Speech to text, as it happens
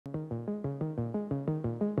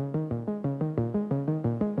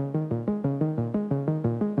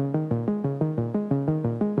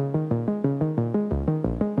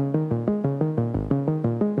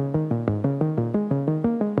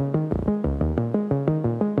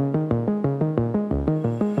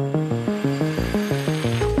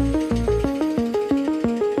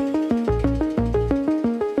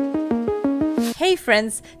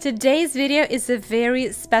friends, today's video is a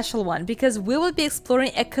very special one because we will be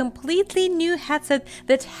exploring a completely new headset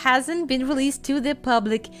that hasn't been released to the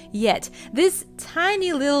public yet. This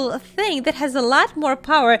tiny little thing that has a lot more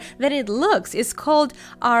power than it looks is called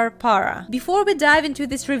Arpara. Before we dive into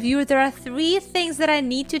this review, there are 3 things that I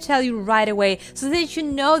need to tell you right away so that you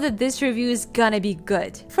know that this review is gonna be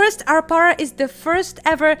good. First, Arpara is the first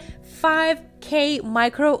ever 5K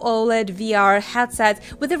Micro-OLED VR headset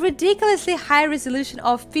with a ridiculously high resolution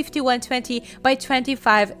of 5120 by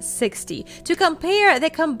 2560. To compare, the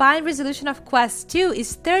combined resolution of Quest 2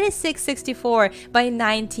 is 3664 by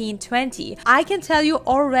 1920. I can tell you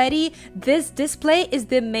already, this display is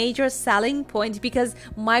the major selling point because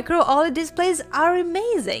Micro-OLED displays are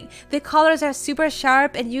amazing. The colors are super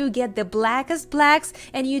sharp and you get the blackest blacks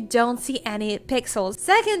and you don't see any pixels.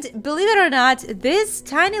 Second, believe it or not, this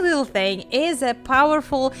tiny little thing is a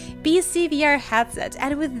powerful PCVR headset,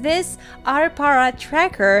 and with this Arpara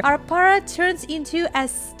tracker, Arpara turns into a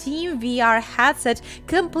SteamVR headset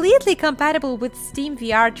completely compatible with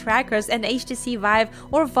SteamVR trackers and HTC Vive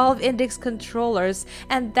or Valve Index controllers,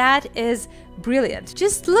 and that is brilliant.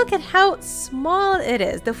 Just look at how small it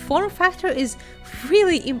is. The form factor is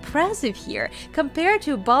really impressive here. Compared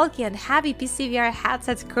to bulky and heavy PCVR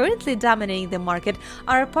headsets currently dominating the market,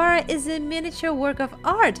 Arpara is a miniature work of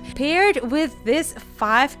art. Paired with this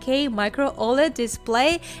 5K Micro-OLED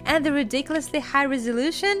display and the ridiculously high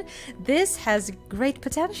resolution, this has great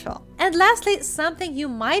potential. And lastly, something you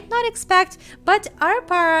might not expect, but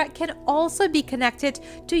Arpara can also be connected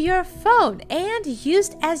to your phone and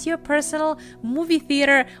used as your personal movie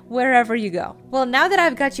theater wherever you go. Well, now that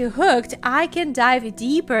I've got you hooked, I can dive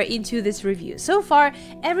deeper into this review. So far,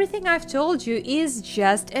 everything I've told you is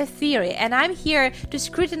just a theory, and I'm here to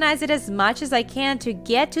scrutinize it as much as I can to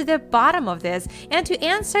get to the bottom of this and to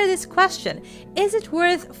answer this question: is it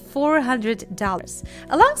worth $400?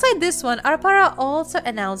 Alongside this one, Arpara also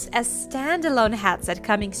announced a standalone headset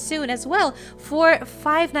coming soon as well for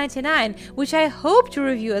 $599, which I hope to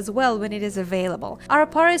review as well when it is available.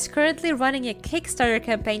 Arpara is currently running a Kickstarter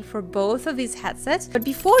campaign for both of these headsets, but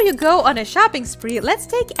before you go on a shopping spree, let's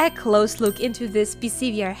take a close look into this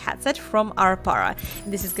PCVR headset from Arpara.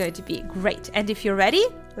 This is going to be great, and if you're ready,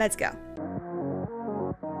 let's go.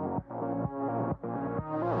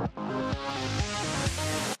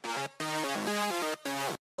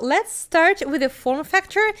 Let's start with the form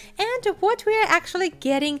factor and what we are actually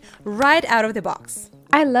getting right out of the box.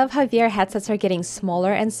 I love how VR headsets are getting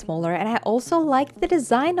smaller and smaller, and I also like the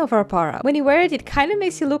design of Arpara. When you wear it, it kind of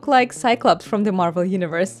makes you look like Cyclops from the Marvel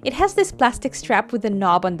universe. It has this plastic strap with a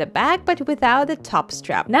knob on the back, but without the top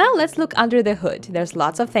strap. Now let's look under the hood. There's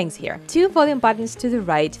lots of things here. 2 volume buttons to the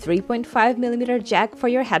right, 3.5mm jack for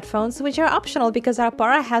your headphones, which are optional because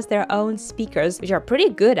Arpara has their own speakers, which are pretty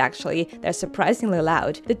good actually. They're surprisingly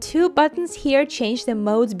loud. The 2 buttons here change the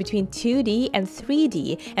modes between 2D and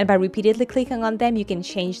 3D, and by repeatedly clicking on them, you can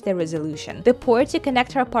change the resolution. The port to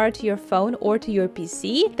connect Arpara to your phone or to your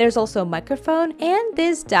PC. There's also a microphone and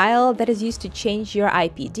this dial that is used to change your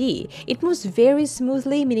IPD. It moves very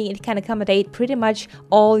smoothly, meaning it can accommodate pretty much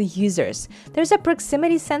all users. There's a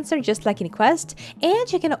proximity sensor just like in Quest,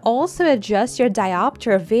 and you can also adjust your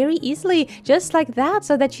diopter very easily just like that,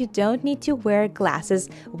 so that you don't need to wear glasses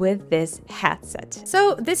with this headset.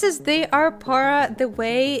 So this is the Arpara the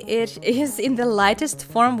way it is in the lightest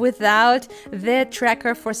form without the tracker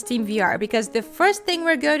for SteamVR, because the first thing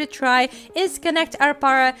we're going to try is connect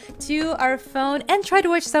Arpara to our phone and try to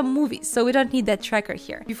watch some movies, so we don't need that tracker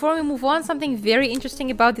here. Before we move on, something very interesting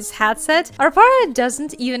about this headset: Arpara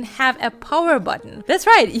doesn't even have a power button. That's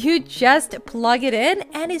right, you just plug it in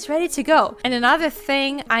and it's ready to go. And another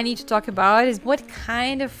thing I need to talk about is what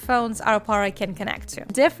kind of phones Arpara can connect to.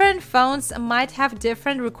 Different phones might have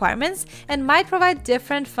different requirements and might provide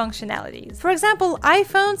different functionalities. For example,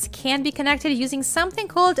 iPhones can be connected using something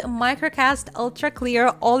called Microcast Ultra Clear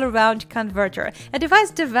All-Around Converter, a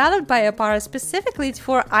device developed by Arpara specifically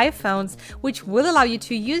for iPhones, which will allow you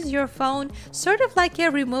to use your phone sort of like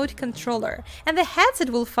a remote controller, and the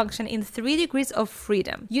headset will function in 3 degrees of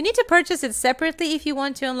freedom. You need to purchase it separately if you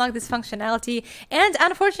want to unlock this functionality, and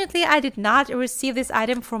unfortunately I did not receive this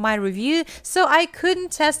item for my review, so I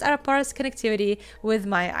couldn't test Arpara's connectivity with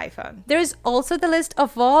my iPhone. There is also the list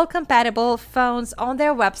of all compatible phones on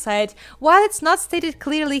their website. While it's not stated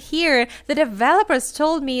clearly here, the developers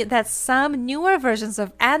told me that some newer versions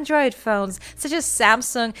of Android phones, such as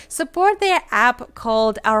Samsung, support their app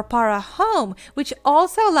called Arpara Home, which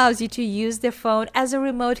also allows you to use the phone as a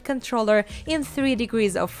remote controller in 3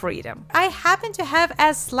 degrees of freedom. I happen to have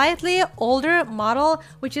a slightly older model,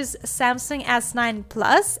 which is Samsung S9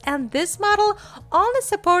 Plus, and this model only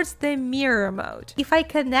supports the mirror mode. If I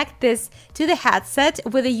connect this to the headset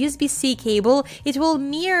with a USB-C cable, it will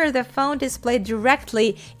mirror the phone display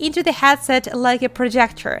directly into the headset like a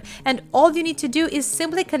projector, and all you need to do is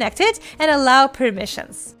simply connect it and allow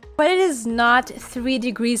permissions. But it is not 3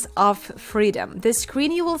 degrees of freedom. The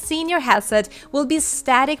screen you will see in your headset will be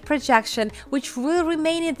static projection, which will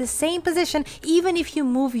remain in the same position even if you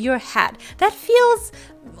move your head. That feels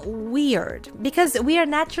weird because we are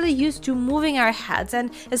naturally used to moving our heads,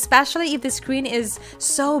 and especially if the screen is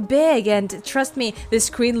so big, and trust me, the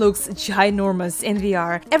screen looks ginormous in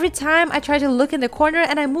VR. Every time I try to look in the corner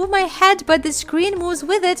and I move my head, but the screen moves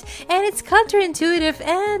with it, and it's counterintuitive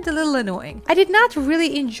and a little annoying. I did not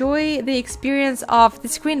really enjoy the experience of the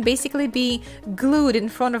screen basically being glued in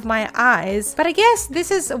front of my eyes, but I guess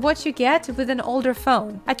this is what you get with an older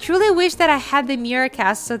phone. I truly wish that I had the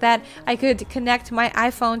Mirrorcast so that I could connect my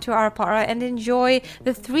iPhone to Arpara and enjoy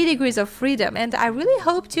the 3 degrees of freedom, and I really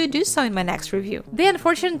hope to do so in my next review. The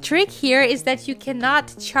unfortunate trick here is that you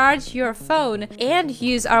cannot charge your phone and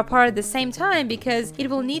use Arpara at the same time because it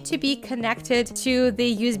will need to be connected to the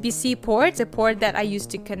USB-C port, the port that I used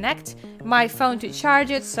to connect my phone to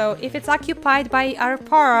charge it. So if it's occupied by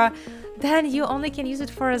Arpara, then you only can use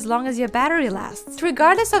it for as long as your battery lasts.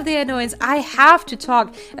 Regardless of the annoyance, I have to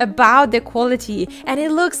talk about the quality, and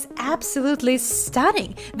it looks absolutely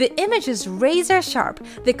stunning. The image is razor sharp,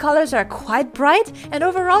 the colors are quite bright, and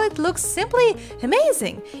overall it looks simply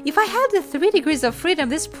amazing. If I had the 3 degrees of freedom,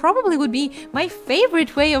 this probably would be my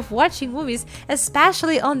favorite way of watching movies,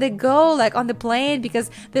 especially on the go, like on the plane,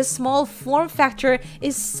 because the small form factor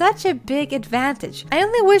is such a big advantage. I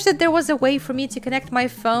only wish that there was a way for me to connect my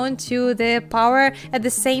phone to the power at the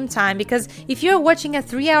same time, because if you're watching a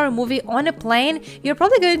 3-hour movie on a plane, you're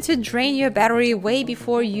probably going to drain your battery way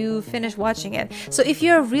before you finish watching it. So if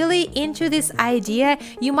you're really into this idea,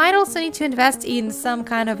 you might also need to invest in some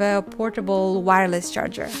kind of a portable wireless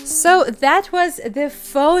charger. So that was the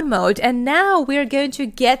phone mode, and now we're going to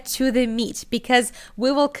get to the meat, because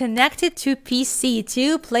we will connect it to PC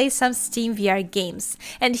to play some SteamVR games.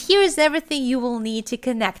 And here is everything you will need to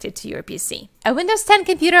connect it to your PC. A Windows 10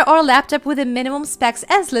 computer or laptop with the minimum specs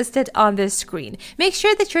as listed on this screen. Make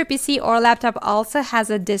sure that your PC or laptop also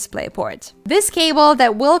has a display port. This cable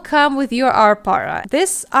that will come with your Arpara,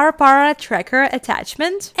 this Arpara tracker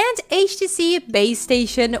attachment, and HTC base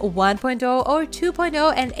station 1.0 or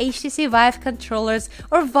 2.0 and HTC Vive controllers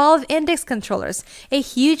or Valve Index controllers. A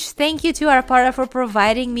huge thank you to Arpara for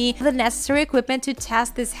providing me the necessary equipment to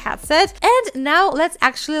test this headset. And now let's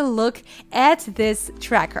actually look at this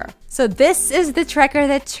tracker. So this is the tracker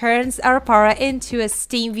that turns Arpara into a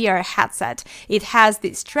SteamVR headset. It has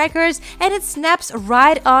these trackers and it snaps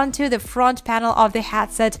right onto the front panel of the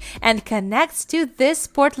headset and connects to this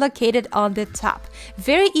port located on the top.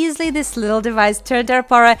 Very easily, this little device turned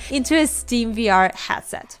Arpara into a SteamVR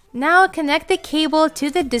headset. Now connect the cable to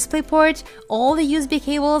the DisplayPort, all the USB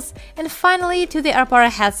cables, and finally to the Arpara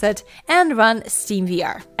headset and run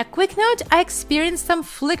SteamVR. A quick note, I experienced some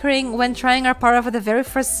flickering when trying Arpara for the very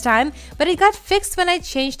first time, but it got fixed when I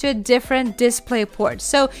changed to a different DisplayPort,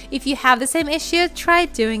 so if you have the same issue, try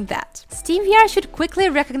doing that. SteamVR should quickly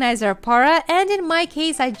recognize Arpara, and in my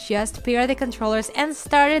case I just paired the controllers and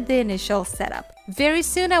started the initial setup. Very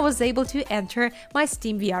soon I was able to enter my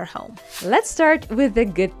SteamVR home. Let's start with the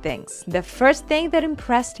good things. The first thing that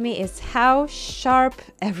impressed me is how sharp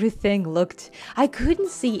everything looked. I couldn't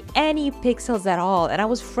see any pixels at all, and I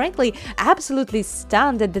was frankly absolutely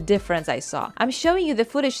stunned at the difference I saw. I'm showing you the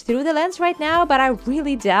footage through the lens right now, but I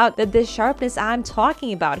really doubt that the sharpness I'm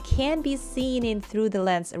talking about can be seen in through the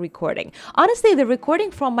lens recording. Honestly, the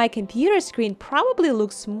recording from my computer screen probably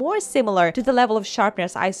looks more similar to the level of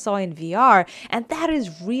sharpness I saw in VR, and that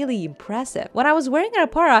is really impressive. When I was wearing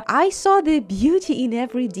Arpara, I saw the beauty in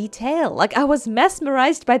every detail. Like, I was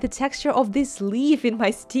mesmerized by the texture of this leaf in my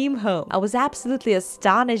Steam home. I was absolutely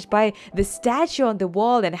astonished by the statue on the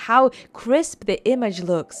wall and how crisp the image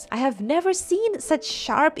looks. I have never seen such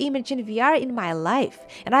sharp image in VR in my life,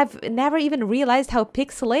 and I've never even realized how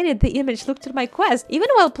pixelated the image looked on my Quest, even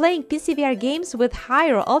while playing PCVR games with high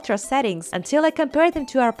or ultra settings, until I compared them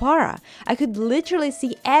to Arpara. I could literally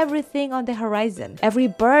see everything on the horizon horizon. Every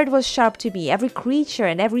bird was sharp to me, every creature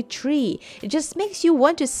and every tree. It just makes you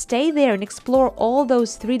want to stay there and explore all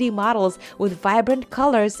those 3D models with vibrant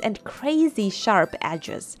colors and crazy sharp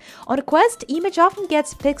edges. On Quest, image often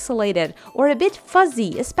gets pixelated or a bit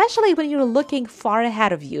fuzzy, especially when you're looking far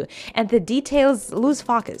ahead of you and the details lose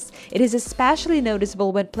focus. It is especially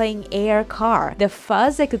noticeable when playing Arpara. The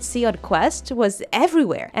fuzz I could see on Quest was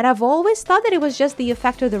everywhere, and I've always thought that it was just the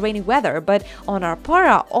effect of the rainy weather, but on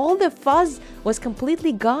Arpara, all the fuzz was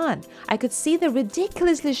completely gone. I could see the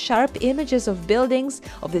ridiculously sharp images of buildings,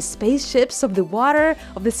 of the spaceships, of the water,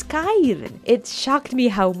 of the sky even. It shocked me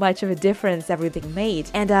how much of a difference everything made,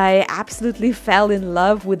 and I absolutely fell in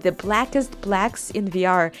love with the blackest blacks in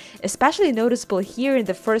VR, especially noticeable here in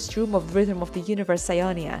the first room of Rhythm of the Universe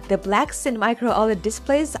Anya. The blacks in Micro-OLED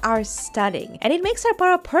displays are stunning, and it makes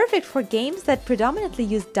Arpara perfect for games that predominantly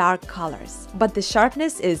use dark colors. But the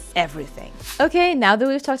sharpness is everything. Okay, now that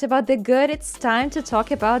we've talked about the good, it's time to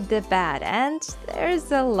talk about the bad, and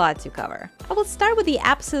there's a lot to cover. I will start with the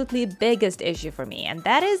absolutely biggest issue for me, and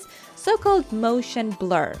that is so-called motion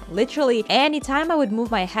blur. Literally, anytime I would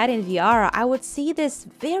move my head in VR, I would see this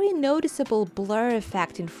very noticeable blur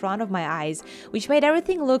effect in front of my eyes, which made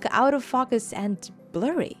everything look out of focus and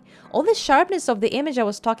blurry. All the sharpness of the image I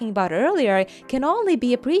was talking about earlier can only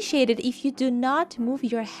be appreciated if you do not move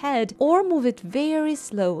your head or move it very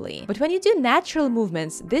slowly. But when you do natural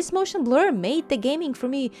movements, this motion blur made the gaming for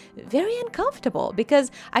me very uncomfortable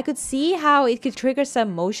because I could see how it could trigger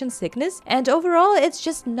some motion sickness, and overall it's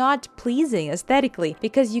just not pleasing aesthetically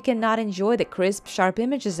because you cannot enjoy the crisp, sharp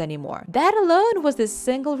images anymore. That alone was the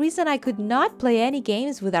single reason I could not play any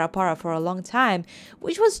games with Arpara for a long time,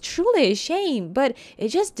 which was truly a shame, but it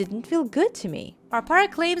just didn't feel good to me.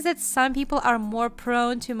 Arpara claims that some people are more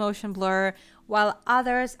prone to motion blur, while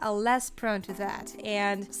others are less prone to that,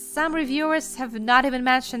 and some reviewers have not even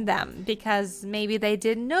mentioned them because maybe they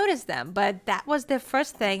didn't notice them, but that was the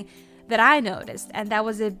first thing that I noticed, and that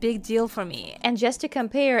was a big deal for me. And just to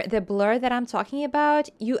compare, the blur that I'm talking about,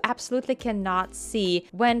 you absolutely cannot see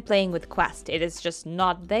when playing with Quest. It is just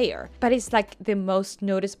not there. But it's like the most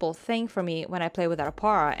noticeable thing for me when I play with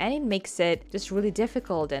Arpara, and it makes it just really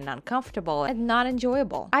difficult and uncomfortable and not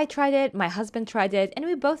enjoyable. I tried it, my husband tried it, and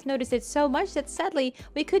we both noticed it so much that sadly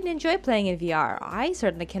we couldn't enjoy playing in VR. I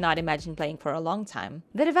certainly cannot imagine playing for a long time.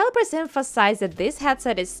 The developers emphasize that this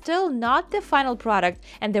headset is still not the final product,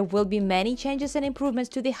 and there will be many changes and improvements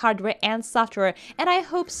to the hardware and software, and I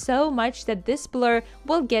hope so much that this blur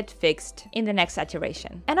will get fixed in the next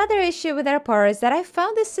iteration. Another issue with Arpara is that I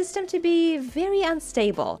found this system to be very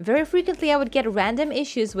unstable. Very frequently I would get random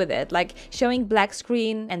issues with it, like showing black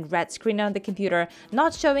screen and red screen on the computer,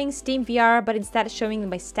 not showing SteamVR but instead showing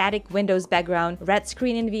my static Windows background, red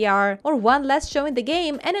screen in VR, or one less showing the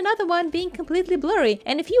game and another one being completely blurry,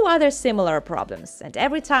 and a few other similar problems. And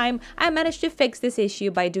every time I managed to fix this issue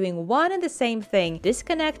by doing one and the same thing,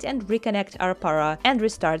 disconnect and reconnect Arpara and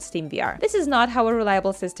restart SteamVR. This is not how a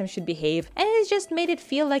reliable system should behave, and it just made it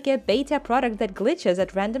feel like a beta product that glitches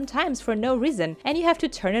at random times for no reason, and you have to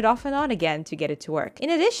turn it off and on again to get it to work.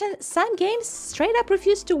 In addition, some games straight up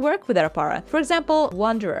refused to work with Arpara. For example,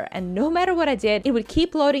 Wanderer, and no matter what I did, it would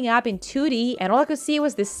keep loading up in 2D, and all I could see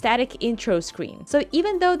was this static intro screen. So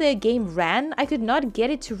even though the game ran, I could not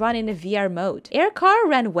get it to run in a VR mode. Arpara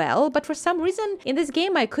ran well, but for some reason in this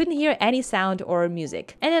game I couldn't hear any sound or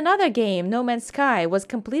music. And another game, No Man's Sky, was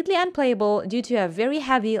completely unplayable due to a very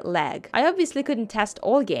heavy lag. I obviously couldn't test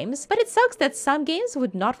all games, but it sucks that some games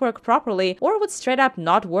would not work properly or would straight up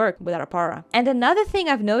not work with Arpara. And another thing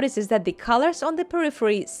I've noticed is that the colors on the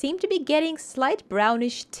periphery seem to be getting slight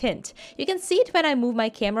brownish tint. You can see it when I move my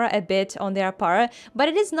camera a bit on the Arpara, but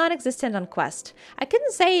it is non-existent on Quest. I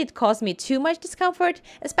couldn't say it caused me too much discomfort,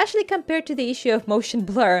 especially compared to the issue of motion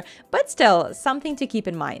blur, but still something to keep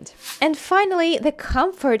in mind. And finally, the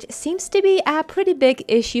comfort seems to be a pretty big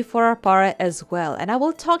issue for Arpara as well, and I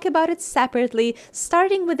will talk about it separately,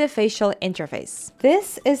 starting with the facial interface.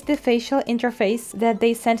 This is the facial interface that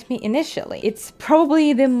they sent me initially. It's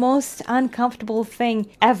probably the most uncomfortable thing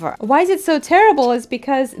ever. Why is it so terrible is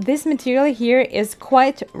because this material here is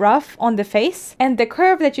quite rough on the face, and the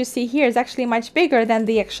curve that you see here is actually much bigger than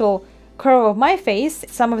the actual curve of my face.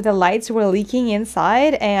 Some of the lights were leaking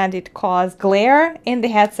inside and it caused glare in the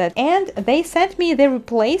headset, and they sent me the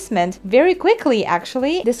replacement very quickly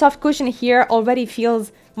actually. The soft cushion here already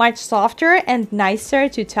feels much softer and nicer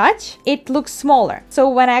to touch. It looks smaller. So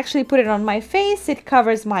when I actually put it on my face, it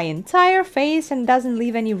covers my entire face and doesn't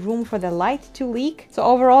leave any room for the light to leak. So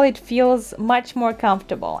overall, it feels much more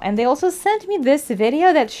comfortable. And they also sent me this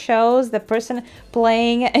video that shows the person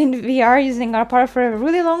playing in VR using Arpara for a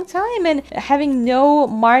really long time and having no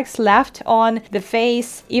marks left on the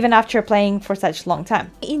face even after playing for such a long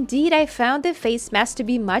time. Indeed, I found the face mask to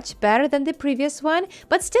be much better than the previous one,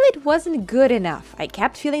 but still it wasn't good enough. I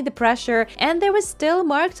kept feeling the pressure and there were still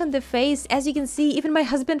marks on the face. As you can see, even my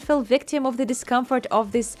husband fell victim of the discomfort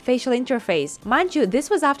of this facial interface. Mind you, this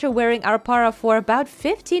was after wearing Arpara for about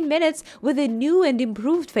 15 minutes with a new and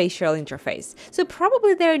improved facial interface. So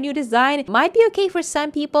probably their new design might be okay for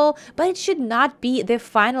some people, but it should not be the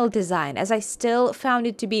final design, as I still found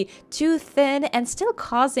it to be too thin and still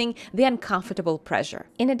causing the uncomfortable pressure.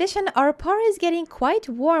 In addition, Arpara is getting quite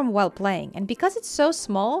warm while playing, and because it's so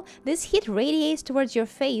small, this heat radiates towards your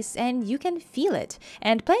face and you can feel it.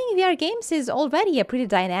 And playing VR games is already a pretty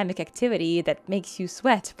dynamic activity that makes you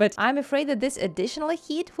sweat, but I'm afraid that this additional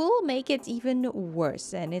heat will make it even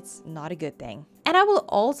worse, and it's not a good thing. And I will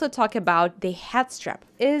also talk about the head strap.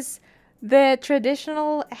 Is the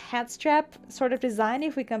traditional head strap sort of design,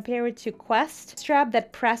 if we compare it to Quest strap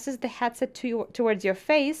that presses the headset towards your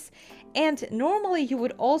face, and normally you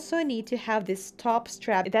would also need to have this top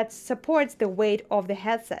strap that supports the weight of the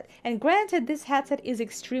headset. And granted, this headset is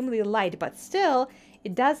extremely light, but still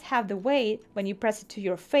it does have the weight. When you press it to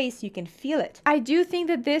your face, you can feel it. I do think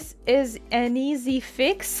that this is an easy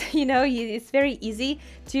fix. You know, it's very easy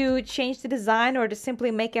to change the design or to simply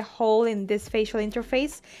make a hole in this facial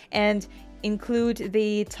interface and include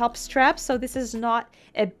the top strap. So this is not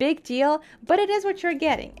a big deal, but it is what you're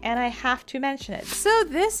getting, and I have to mention it. So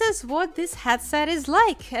this is what this headset is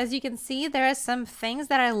like. As you can see, there are some things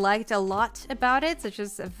that I liked a lot about it, such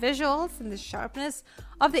as the visuals and the sharpness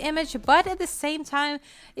of the image, but at the same time,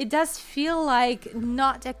 it does feel like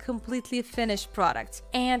not a completely finished product.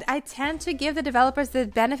 And I tend to give the developers the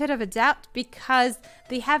benefit of a doubt because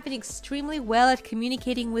they have been extremely well at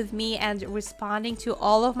communicating with me and responding to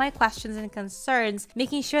all of my questions and concerns,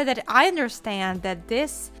 making sure that I understand that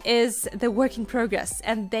this is the work in progress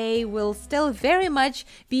and they will still very much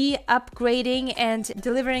be upgrading and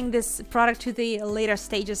delivering this product to the later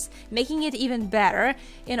stages, making it even better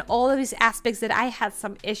in all of these aspects that I had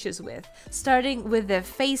some issues with, starting with the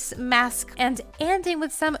face mask and ending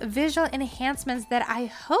with some visual enhancements that I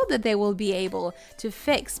hope that they will be able to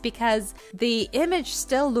fix, because the image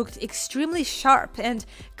still looked extremely sharp, and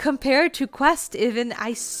compared to Quest even,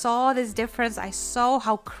 I saw this difference. I saw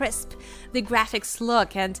how crisp the graphics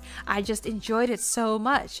look and I just enjoyed it so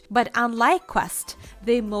much. But unlike Quest,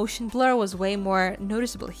 the motion blur was way more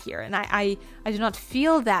noticeable here, and I do not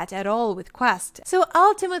feel that at all with Quest. So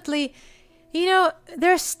ultimately, you know,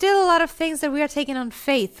 there's still a lot of things that we are taking on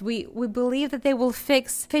faith. We believe that they will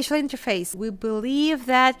fix facial interface. We believe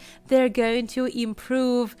that they're going to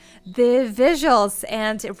improve the visuals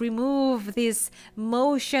and remove this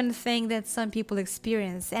motion thing that some people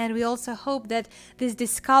experience. And we also hope that this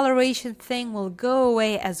discoloration thing will go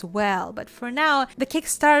away as well. But for now, the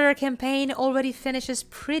Kickstarter campaign already finishes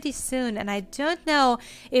pretty soon, and I don't know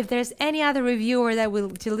if there's any other reviewer that will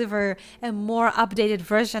deliver a more updated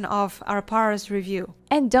version of Arpara's review.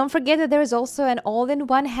 And don't forget that there is also an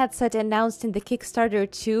all-in-one headset announced in the Kickstarter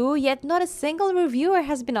too, yet not a single reviewer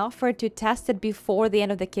has been offered to test it before the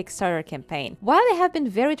end of the Kickstarter campaign. While they have been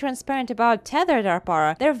very transparent about tethered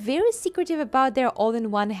Arpara, they're very secretive about their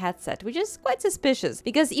all-in-one headset, which is quite suspicious,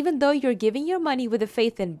 because even though you're giving your money with a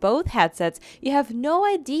faith in both headsets, you have no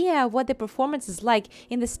idea what the performance is like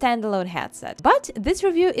in the standalone headset. But this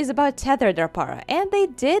review is about tethered Arpara, and they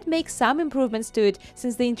did make some improvements to it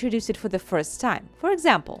since they introduced it for the first time. For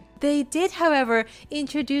example, they did, however,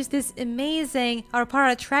 introduce this amazing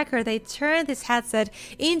Arpara tracker. They turned this headset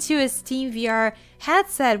into a SteamVR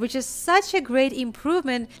headset, which is such a great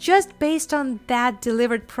improvement just based on that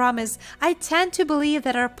delivered promise. I tend to believe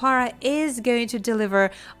that Arpara is going to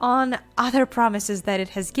deliver on other promises that it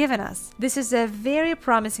has given us. This is a very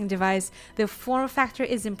promising device. The form factor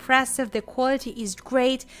is impressive, the quality is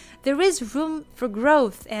great, there is room for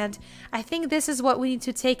growth, and I think this is what we need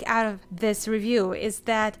to take out of this review, is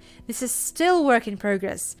that this is still work in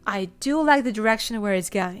progress. I do like the direction where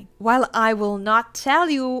it's going. While I will not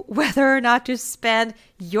tell you whether or not to spend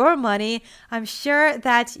your money, I'm sure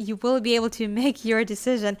that you will be able to make your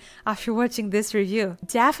decision after watching this review.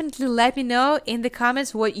 Definitely let me know in the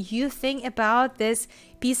comments what you think about this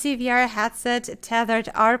PCVR headset tethered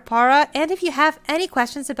Arpara, and if you have any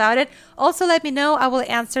questions about it, also let me know. I will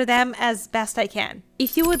answer them as best I can.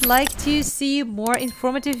 If you would like to see more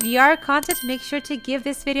informative VR content, make sure to give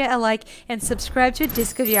this video a like and subscribe to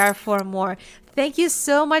Disco VR for more. Thank you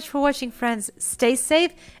so much for watching, friends. Stay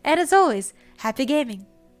safe, and as always, happy gaming!